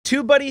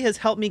TubeBuddy has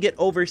helped me get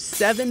over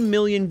 7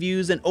 million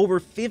views and over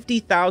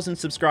 50,000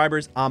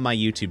 subscribers on my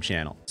YouTube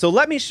channel. So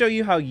let me show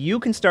you how you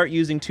can start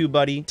using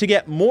TubeBuddy to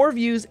get more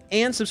views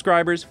and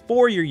subscribers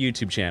for your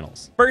YouTube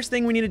channels. First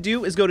thing we need to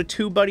do is go to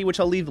TubeBuddy, which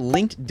I'll leave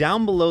linked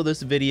down below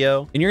this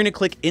video, and you're gonna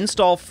click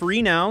install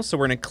free now. So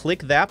we're gonna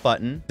click that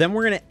button. Then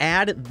we're gonna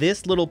add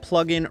this little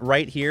plugin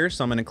right here.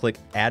 So I'm gonna click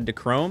add to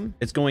Chrome.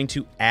 It's going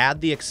to add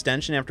the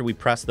extension after we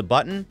press the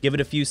button. Give it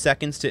a few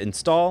seconds to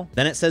install.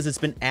 Then it says it's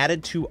been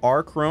added to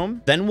our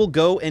Chrome. Then we'll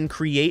go and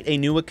create a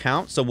new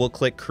account. So we'll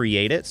click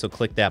create it. So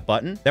click that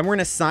button. Then we're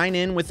gonna sign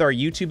in with our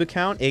YouTube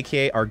account,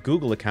 aka our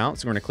Google account.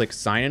 So we're gonna click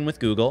sign in with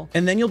Google.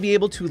 And then you'll be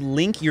able to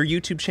link your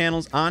YouTube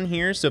channels on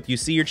here. So if you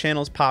see your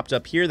channels popped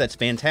up here, that's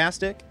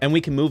fantastic. And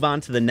we can move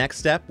on to the next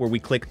step where we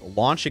click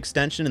launch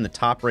extension in the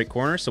top right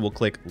corner. So we'll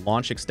click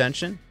launch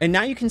extension. And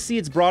now you can see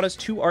it's brought us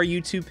to our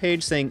YouTube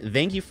page saying,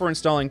 thank you for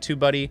installing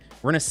TubeBuddy.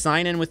 We're gonna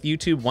sign in with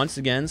YouTube once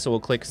again. So we'll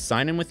click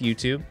sign in with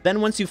YouTube.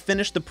 Then once you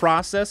finish the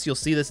process, you'll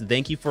see this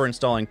thank you for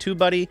installing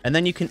TubeBuddy, and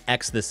then you can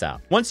X this out.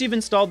 Once you've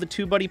installed the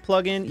TubeBuddy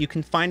plugin, you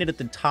can find it at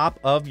the top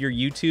of your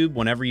YouTube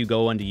whenever you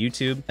go onto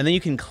YouTube. And then you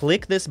can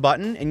click this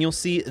button and you'll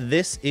see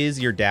this is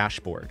your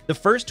dashboard. The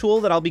first tool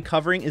that I'll be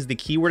covering is the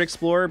Keyword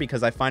Explorer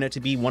because I find it to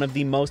be one of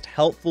the most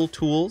helpful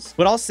tools,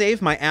 but I'll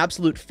save my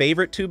absolute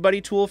favorite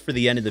TubeBuddy tool for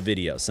the end of the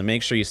video, so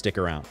make sure you stick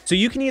around. So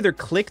you can either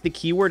click the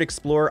Keyword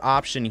Explorer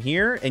option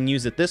here and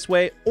use it this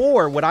way,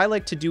 or what I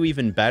like to do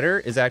even better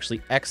is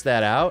actually X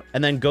that out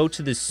and then go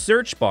to the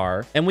search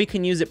bar, and we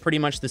can use it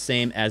pretty much the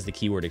same as the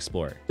Keyword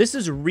Explorer. This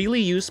is really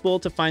useful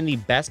to find the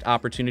best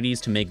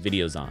opportunities to make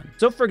videos on.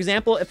 So for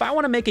example, if I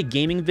want to make a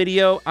gaming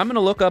video, I'm going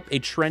to look up a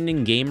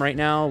trending game right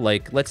now,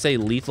 like let's say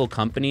Lethal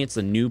Company. It's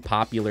a new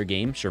popular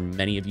game. I'm sure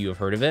many of you have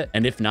heard of it.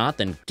 And if not,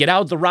 then get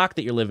out of the rock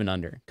that you're living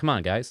under. Come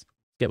on, guys.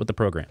 Get with the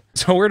program.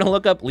 So we're gonna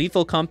look up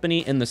Lethal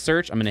Company in the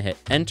search. I'm gonna hit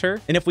enter.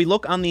 And if we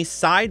look on the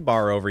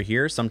sidebar over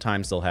here,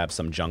 sometimes they'll have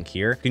some junk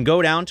here. You can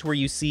go down to where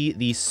you see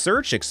the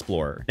search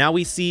explorer. Now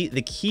we see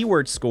the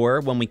keyword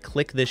score when we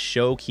click this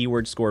show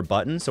keyword score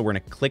button. So we're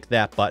gonna click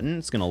that button.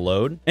 It's gonna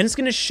load and it's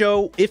gonna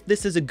show if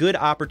this is a good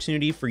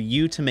opportunity for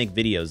you to make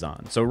videos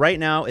on. So right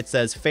now it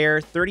says fair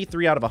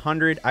 33 out of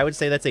 100. I would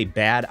say that's a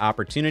bad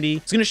opportunity.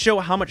 It's gonna show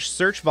how much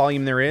search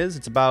volume there is.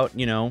 It's about,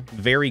 you know,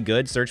 very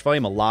good search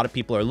volume. A lot of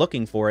people are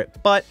looking for it,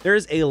 but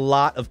there's a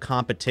lot of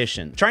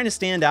competition. Trying to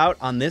stand out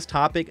on this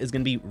topic is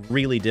going to be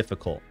really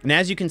difficult. And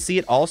as you can see,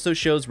 it also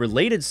shows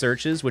related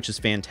searches, which is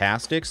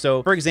fantastic.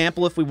 So for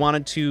example, if we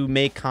wanted to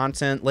make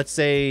content, let's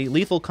say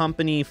Lethal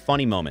Company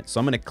funny moments. So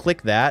I'm going to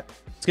click that.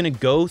 It's going to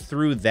go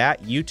through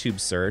that YouTube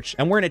search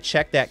and we're going to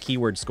check that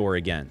keyword score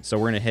again. So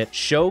we're going to hit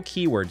show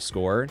keyword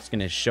score. It's going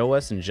to show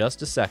us in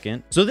just a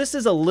second. So this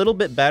is a little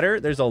bit better.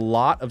 There's a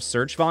lot of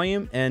search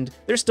volume and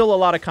there's still a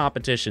lot of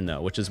competition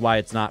though, which is why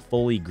it's not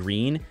fully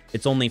green.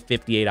 It's only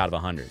 58 out of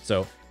 100.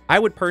 So I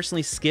would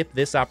personally skip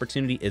this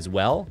opportunity as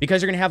well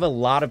because you're gonna have a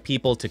lot of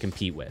people to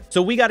compete with.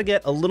 So we gotta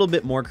get a little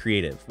bit more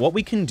creative. What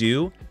we can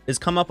do is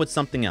come up with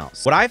something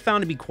else. What I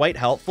found to be quite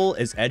helpful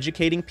is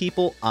educating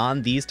people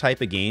on these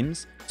type of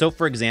games. So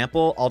for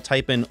example, I'll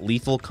type in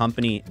Lethal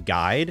Company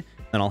Guide,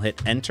 then I'll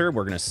hit enter.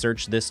 We're going to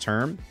search this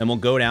term and we'll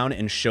go down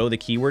and show the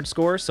keyword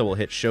score. So we'll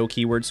hit show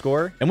keyword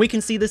score and we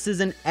can see this is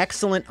an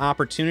excellent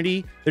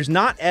opportunity. There's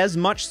not as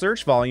much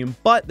search volume,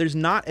 but there's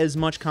not as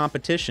much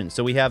competition.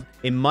 So we have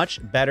a much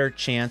better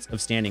chance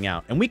of standing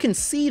out. And we can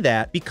see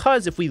that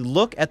because if we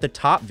look at the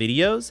top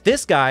videos,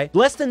 this guy,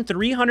 less than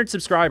 300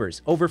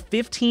 subscribers, over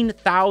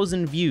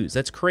 15,000 views.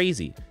 That's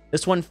crazy.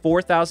 This one,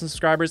 4,000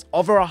 subscribers,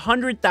 over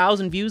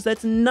 100,000 views.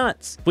 That's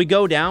nuts. If we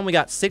go down, we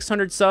got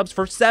 600 subs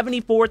for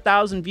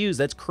 74,000 views.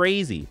 That's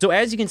crazy. So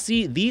as you can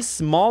see, these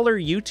smaller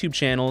YouTube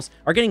channels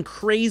are getting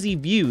crazy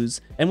views,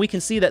 and we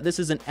can see that this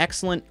is an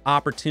excellent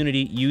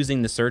opportunity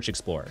using the Search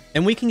Explorer.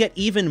 And we can get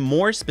even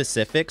more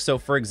specific. So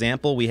for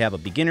example, we have a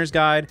beginner's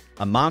guide,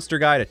 a monster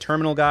guide, a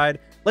terminal guide.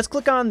 Let's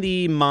click on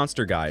the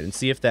monster guide and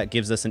see if that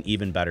gives us an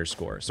even better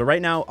score. So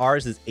right now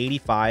ours is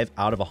 85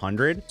 out of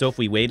 100. So if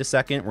we wait a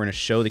second, we're gonna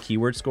show the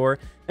keyword score.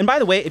 And by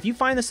the way, if you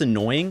find this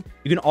annoying,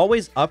 you can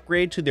always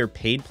upgrade to their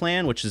paid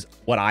plan, which is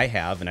what I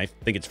have, and I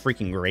think it's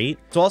freaking great.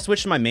 So I'll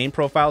switch to my main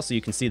profile so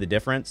you can see the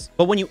difference.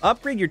 But when you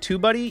upgrade your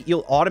TubeBuddy,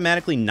 you'll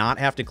automatically not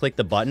have to click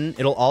the button.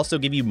 It'll also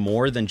give you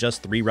more than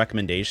just 3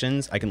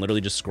 recommendations. I can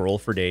literally just scroll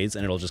for days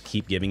and it'll just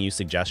keep giving you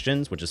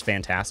suggestions, which is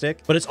fantastic.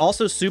 But it's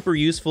also super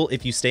useful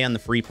if you stay on the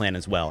free plan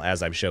as well,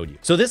 as I've showed you.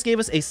 So this gave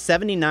us a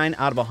 79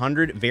 out of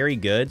 100, very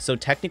good. So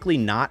technically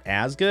not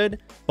as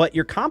good, but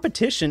your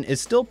competition is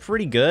still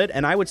pretty good,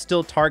 and I would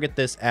still target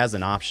this as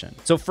an option.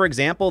 So for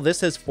example,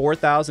 this has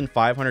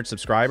 4,500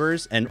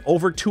 subscribers and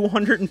over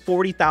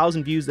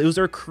 240,000 views. Those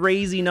are a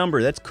crazy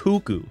number. That's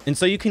cuckoo. And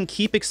so you can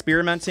keep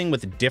experimenting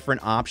with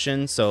different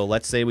options. So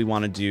let's say we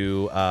want to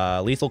do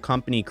Lethal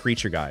Company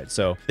Creature Guide.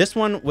 So this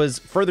one was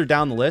further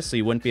down the list, so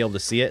you wouldn't be able to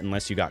see it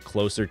unless you got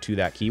closer to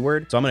that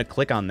keyword. So I'm going to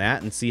click on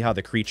that and see how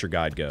the Creature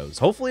Guide goes.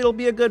 Hopefully it'll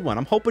be a good one.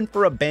 I'm hoping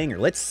for a banger.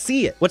 Let's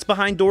see it. What's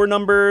behind door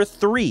number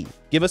 3?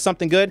 Give us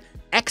something good.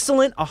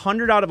 Excellent,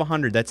 100 out of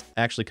 100. That's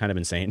actually kind of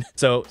insane.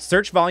 So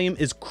search volume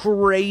is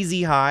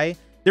crazy high.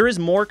 There is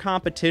more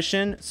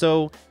competition,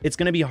 so it's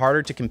going to be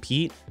harder to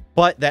compete,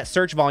 but that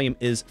search volume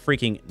is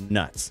freaking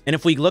nuts. And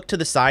if we look to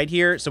the side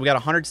here, so we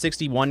got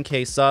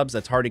 161K subs.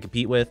 That's hard to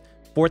compete with.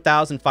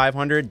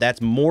 4,500.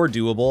 That's more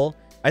doable.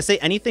 I say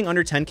anything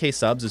under 10K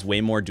subs is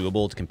way more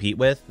doable to compete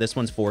with. This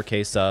one's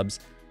 4K subs.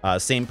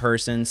 Same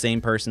person,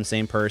 same person,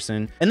 same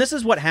person. And this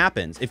is what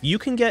happens. If you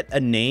can get a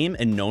name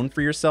and known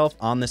for yourself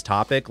on this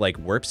topic, like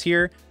Werps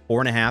here,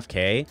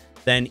 4.5K,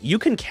 then you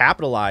can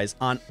capitalize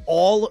on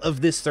all of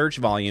this search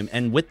volume.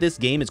 And with this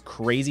game, it's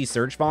crazy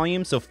search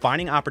volume. So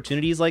finding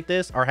opportunities like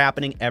this are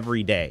happening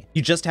every day.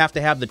 You just have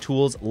to have the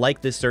tools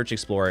like this Search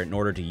Explorer in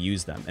order to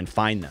use them and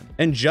find them.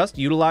 And just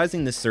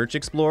utilizing the Search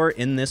Explorer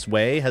in this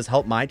way has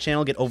helped my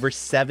channel get over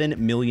 7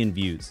 million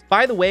views.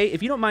 By the way,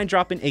 if you don't mind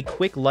dropping a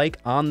quick like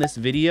on this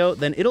video,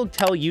 then it'll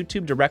tell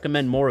YouTube to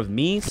recommend more of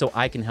me so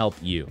I can help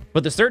you.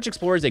 But the Search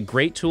Explorer is a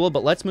great tool,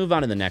 but let's move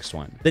on to the next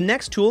one. The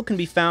next tool can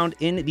be found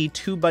in the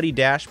TubeBuddy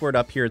dashboard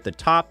up here at the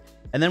top,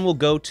 and then we'll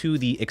go to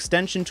the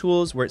extension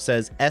tools where it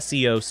says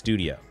SEO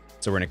Studio.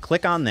 So we're going to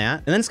click on that,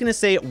 and then it's going to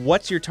say,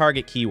 what's your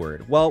target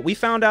keyword? Well, we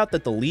found out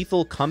that the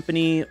Lethal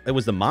Company, it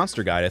was the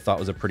Monster Guide, I thought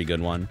was a pretty good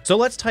one. So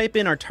let's type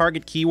in our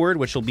target keyword,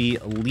 which will be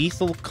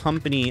Lethal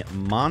Company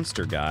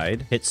Monster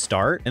Guide, hit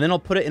start, and then I'll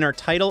put it in our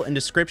title and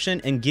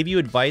description and give you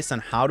advice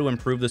on how to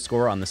improve the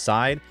score on the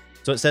side.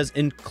 So it says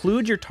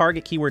include your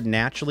target keyword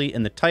naturally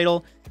in the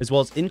title, as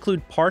well as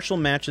include partial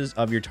matches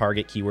of your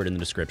target keyword in the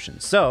description.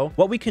 So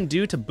what we can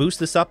do to boost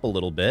this up a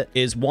little bit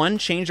is one,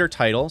 change our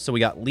title. So we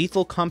got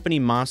Lethal Company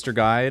Monster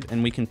Guide,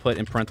 and we can put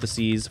in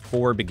parentheses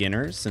for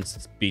beginners since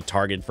it's be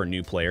targeted for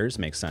new players.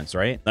 Makes sense,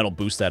 right? That'll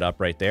boost that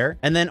up right there.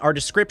 And then our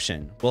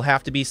description will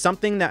have to be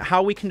something that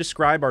how we can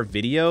describe our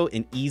video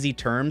in easy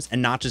terms and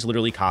not just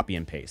literally copy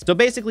and paste. So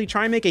basically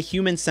try and make a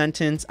human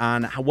sentence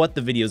on what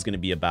the video is going to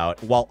be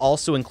about while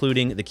also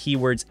including the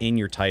keywords in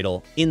your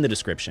title in the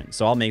description.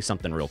 So I'll make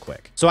something real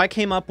quick. So I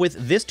came up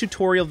with this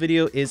tutorial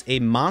video is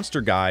a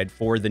monster guide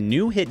for the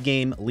new hit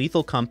game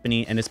Lethal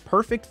Company, and is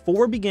perfect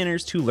for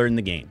beginners to learn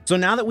the game. So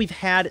now that we've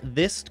had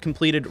this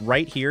completed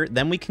right here,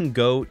 then we can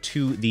go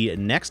to the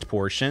next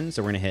portion.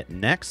 So we're going to hit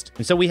next.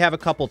 And so we have a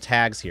couple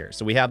tags here.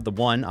 So we have the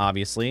one,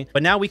 obviously,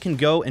 but now we can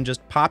go and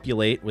just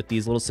populate with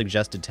these little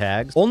suggested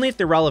tags, only if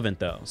they're relevant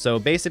though. So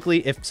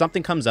basically if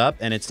something comes up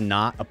and it's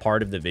not a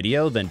part of the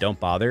video, then don't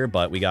bother.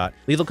 But we got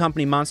Lethal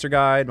Company Monster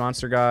Guide,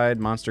 Monster Guide,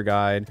 Monster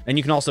Guide. And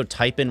you can also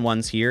type in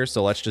ones here.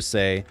 So let's just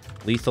say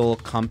Lethal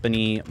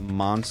Company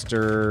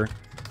Monster,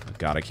 oh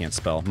God, I can't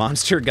spell,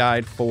 Monster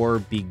Guide for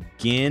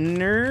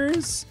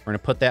beginners. We're gonna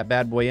put that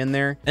bad boy in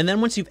there. And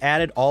then once you've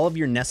added all of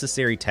your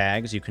necessary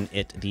tags, you can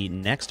hit the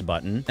next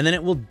button, and then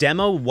it will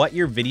demo what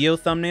your video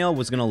thumbnail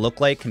was gonna look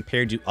like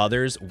compared to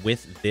others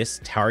with this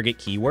target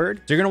keyword.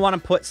 So you're gonna wanna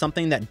put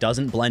something that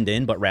doesn't blend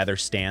in, but rather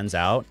stands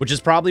out, which is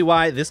probably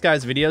why this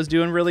guy's video is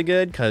doing really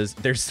good, because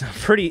there's a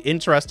pretty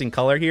interesting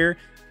color here.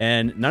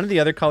 And none of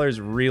the other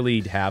colors really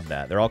have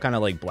that. They're all kind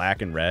of like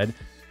black and red.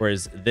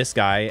 Whereas this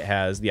guy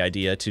has the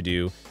idea to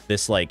do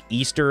this like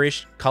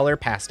Easter-ish color,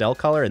 pastel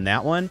color in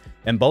that one.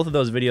 And both of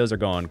those videos are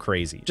going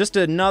crazy. Just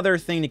another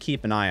thing to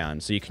keep an eye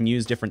on. So you can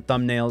use different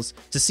thumbnails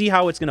to see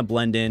how it's going to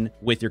blend in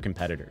with your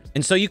competitors.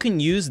 And so you can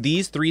use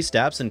these 3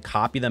 steps and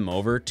copy them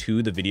over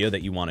to the video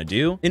that you want to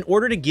do in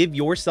order to give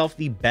yourself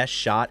the best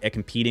shot at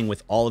competing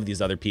with all of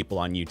these other people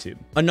on YouTube.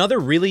 Another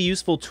really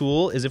useful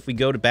tool is if we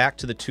go back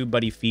to the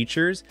TubeBuddy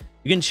features,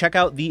 you can check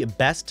out the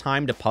best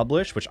time to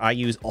publish, which I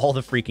use all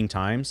the freaking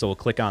time. So we'll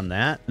click on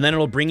that. And then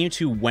it'll bring you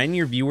to when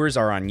your viewers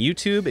are on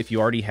YouTube if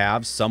you already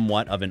have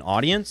somewhat of an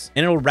audience.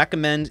 And it'll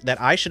recommend that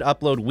I should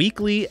upload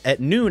weekly at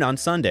noon on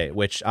Sunday,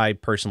 which I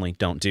personally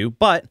don't do.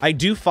 But I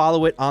do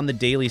follow it on the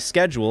daily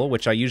schedule,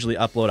 which I usually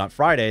upload on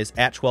Fridays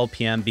at 12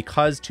 p.m.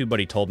 because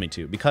TubeBuddy told me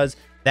to. Because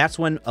that's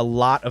when a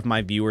lot of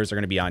my viewers are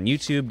going to be on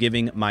YouTube,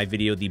 giving my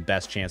video the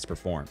best chance to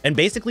perform. And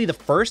basically the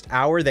first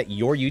hour that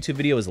your YouTube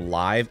video is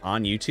live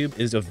on YouTube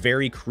is a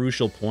very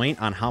crucial point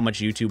on how much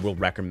YouTube will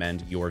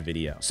recommend your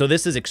video. So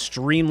this is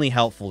extremely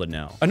helpful to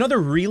know. Another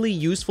really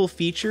useful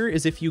feature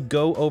is if you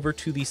go over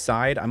to the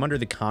side, I'm under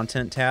the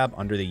content tab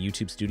under the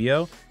YouTube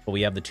Studio, but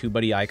we have the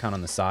TubeBuddy icon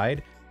on the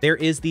side. There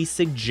is the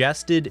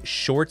suggested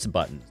shorts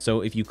button.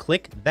 So if you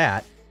click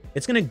that,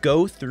 it's going to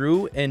go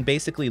through and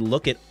basically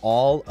look at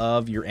all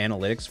of your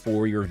analytics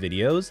for your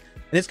videos.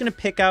 And it's going to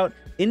pick out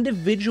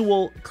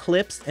individual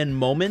clips and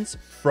moments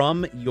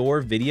from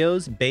your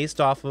videos based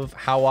off of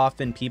how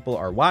often people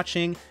are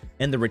watching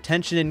and the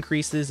retention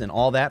increases and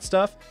all that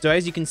stuff. So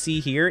as you can see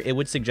here, it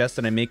would suggest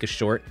that I make a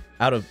short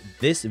out of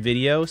this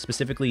video,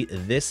 specifically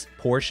this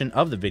portion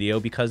of the video,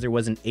 because there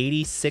was an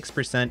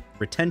 86%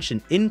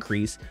 retention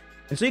increase.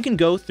 And so you can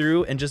go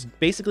through and just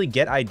basically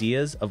get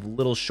ideas of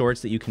little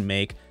shorts that you can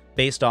make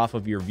based off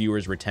of your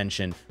viewers'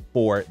 retention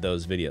for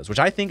those videos, which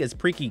I think is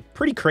pretty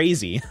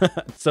crazy.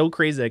 So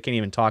crazy I can't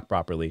even talk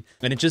properly.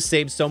 And it just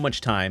saves so much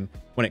time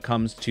when it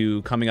comes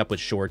to coming up with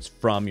shorts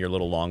from your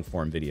little long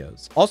form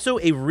videos. Also,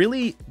 a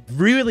really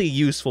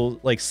useful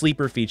like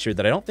sleeper feature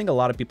that I don't think a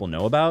lot of people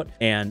know about,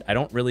 and I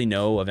don't really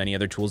know of any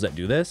other tools that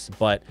do this.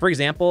 But for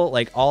example,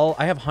 like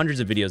I have hundreds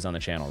of videos on the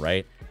channel,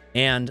 right?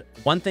 And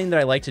one thing that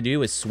I like to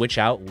do is switch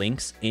out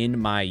links in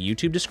my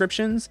YouTube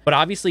descriptions, but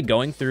obviously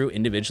going through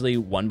individually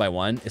one by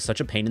one is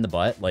such a pain in the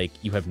butt, like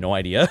you have no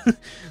idea.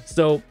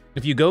 So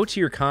if you go to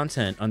your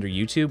content under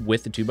YouTube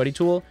with the TubeBuddy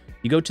tool,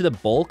 you go to the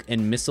bulk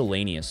and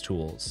miscellaneous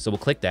tools. So we'll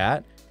click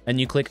that, and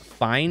you click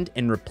find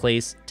and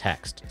replace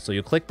text. So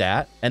you'll click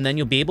that, and then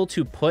you'll be able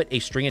to put a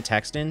string of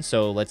text in.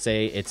 So let's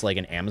say it's like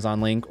an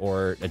Amazon link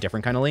or a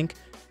different kind of link.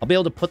 I'll be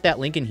able to put that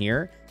link in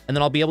here, and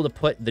then I'll be able to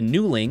put the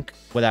new link,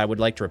 what I would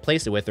like to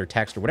replace it with, or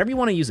text, or whatever you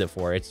want to use it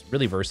for. It's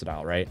really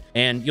versatile, right?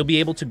 And you'll be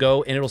able to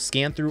go and it'll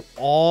scan through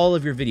all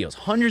of your videos,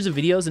 hundreds of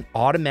videos, and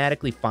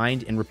automatically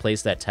find and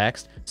replace that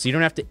text. So you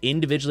don't have to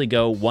individually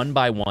go one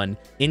by one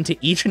into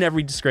each and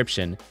every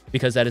description,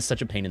 because that is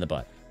such a pain in the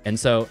butt. And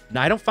so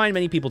now I don't find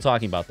many people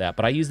talking about that,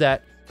 but I use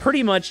that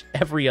pretty much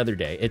every other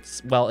day.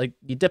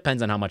 It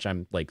depends on how much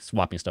I'm like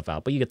swapping stuff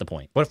out, but you get the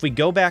point. But if we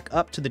go back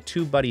up to the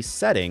TubeBuddy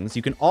settings,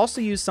 you can also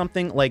use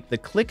something like the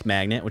click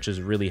magnet, which is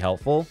really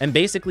helpful. And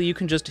basically you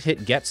can just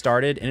hit get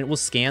started, and it will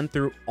scan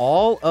through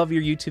all of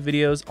your YouTube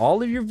videos,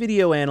 all of your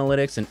video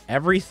analytics, and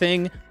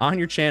everything on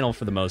your channel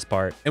for the most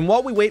part. And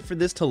while we wait for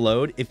this to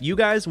load, if you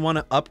guys want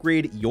to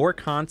upgrade your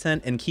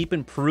content and keep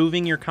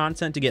improving your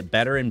content to get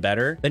better and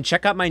better, then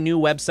check out my new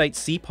website,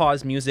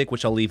 CPause Music,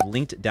 which I'll leave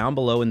linked down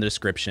below in the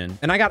description.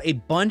 And I got a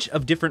bunch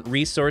of different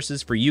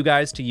resources for you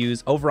guys to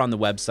use over on the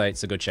website,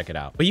 so go check it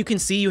out. But you can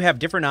see you have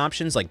different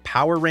options like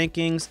power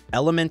rankings,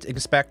 element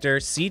inspector,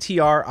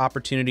 CTR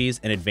opportunities,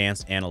 and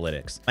advanced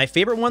analytics. My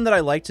favorite one that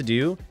I like to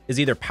do is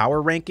either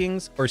power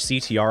rankings or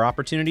CTR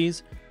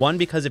opportunities. One,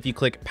 because if you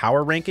click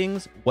power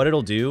rankings, what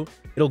it'll do,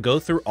 it'll go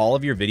through all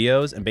of your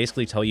videos and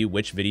basically tell you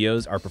which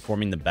videos are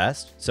performing the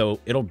best. So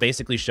it'll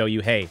basically show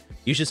you, hey,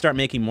 you should start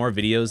making more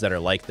videos that are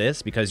like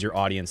this because your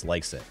audience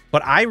likes it.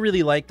 But I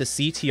really like the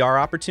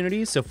CTR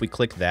opportunities. So if we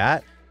click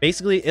that,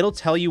 basically it'll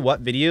tell you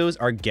what videos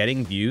are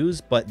getting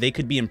views, but they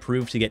could be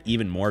improved to get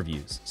even more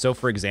views. So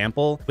for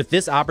example, with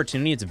this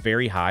opportunity, it's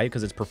very high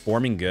because it's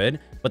performing good,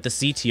 but the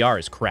CTR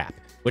is crap,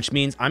 which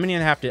means I'm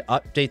gonna have to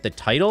update the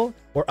title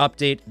or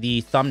update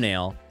the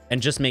thumbnail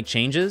and just make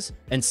changes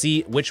and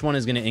see which one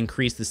is going to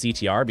increase the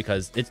CTR,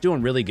 because it's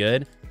doing really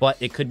good, but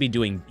it could be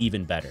doing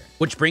even better.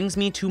 Which brings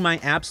me to my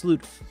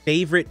absolute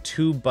favorite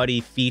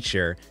TubeBuddy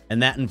feature, and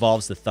that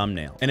involves the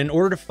thumbnail. And in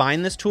order to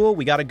find this tool,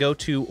 we got to go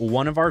to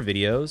one of our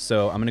videos.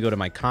 So I'm going to go to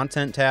my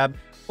content tab.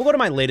 We'll go to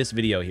my latest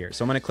video here.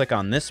 So I'm going to click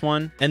on this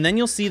one, and then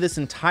you'll see this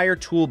entire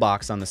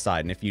toolbox on the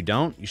side. And if you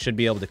don't, you should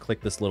be able to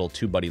click this little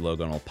TubeBuddy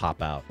logo and it'll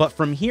pop out. But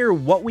from here,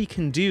 what we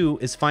can do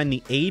is find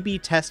the A/B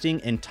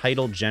testing and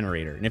title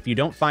generator. And if you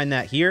don't find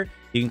that here,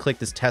 you can click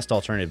this test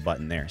alternative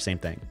button there, same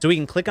thing. So we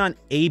can click on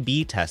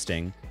A/B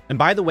testing. And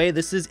by the way,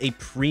 this is a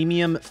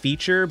premium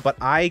feature, but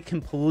I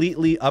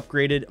completely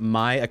upgraded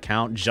my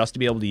account just to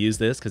be able to use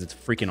this because it's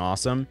freaking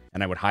awesome,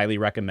 and I would highly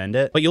recommend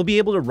it. But you'll be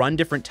able to run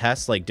different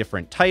tests like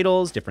different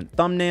titles, different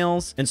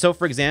thumbnails. And so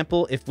for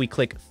example, if we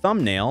click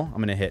thumbnail, I'm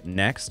gonna hit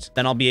next,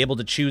 then I'll be able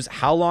to choose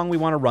how long we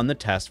wanna run the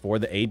test for,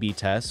 the A/B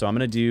test. So I'm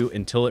gonna do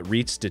until it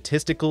reaches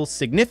statistical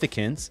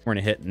significance. We're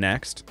gonna hit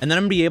next, and then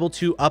I'm gonna be able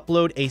to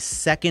upload a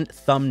second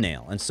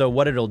thumbnail. And so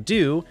what it'll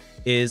do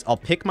is I'll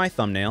pick my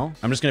thumbnail.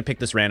 I'm just gonna pick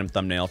this random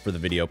thumbnail for the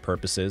video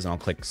purposes, and I'll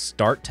click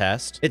start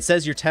test. It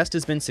says your test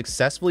has been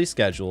successfully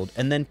scheduled,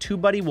 and then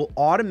TubeBuddy will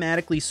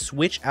automatically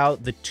switch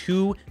out the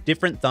two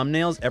different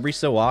thumbnails every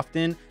so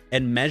often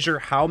and measure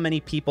how many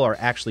people are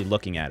actually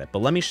looking at it. But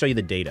let me show you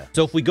the data.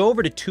 So if we go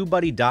over to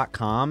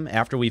TubeBuddy.com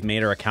after we've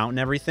made our account and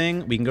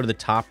everything, we can go to the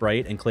top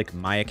right and click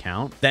my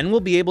account. Then we'll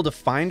be able to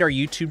find our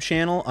YouTube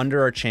channel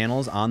under our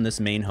channels on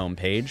this main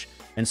homepage.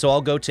 And so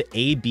I'll go to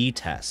A/B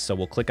tests. So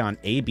we'll click on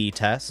A/B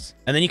tests,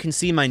 and then you can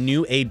see my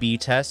new A/B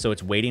test. So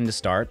it's waiting to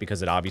start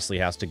because it obviously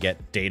has to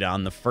get data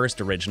on the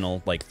first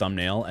original like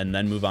thumbnail and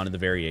then move on to the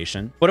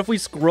variation. But if we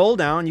scroll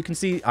down, you can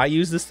see I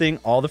use this thing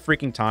all the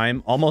freaking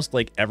time, almost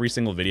like every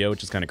single video,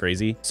 which is kind of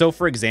crazy. So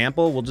for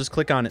example, we'll just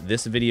click on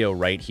this video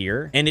right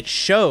here, and it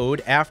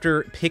showed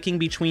after picking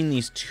between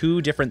these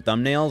two different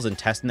thumbnails and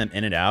testing them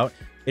in and out,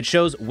 it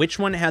shows which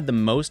one had the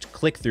most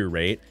click-through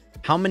rate,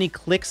 how many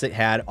clicks it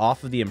had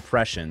off of the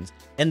impressions,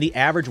 and the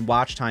average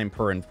watch time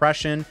per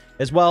impression,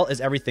 as well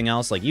as everything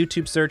else like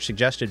YouTube search,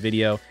 suggested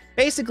video.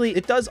 Basically,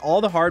 it does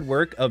all the hard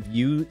work of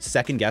you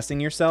second guessing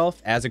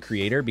yourself as a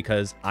creator,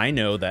 because I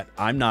know that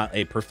I'm not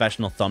a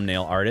professional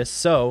thumbnail artist.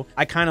 So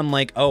I kind of am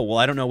like, oh, well,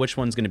 I don't know which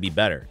one's going to be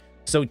better.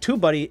 So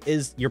TubeBuddy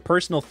is your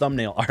personal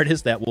thumbnail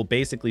artist that will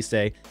basically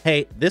say,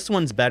 hey, this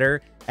one's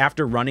better,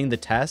 after running the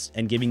test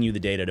and giving you the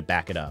data to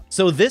back it up.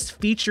 So this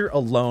feature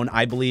alone,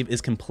 I believe,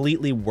 is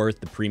completely worth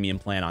the premium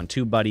plan on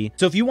TubeBuddy.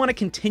 So if you want to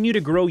continue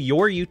to grow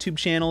your YouTube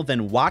channel,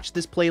 then watch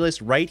this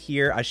playlist right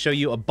here. I show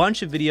you a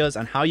bunch of videos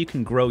on how you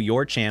can grow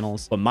your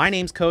channels. But my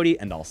name's Cody,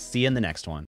 and I'll see you in the next one.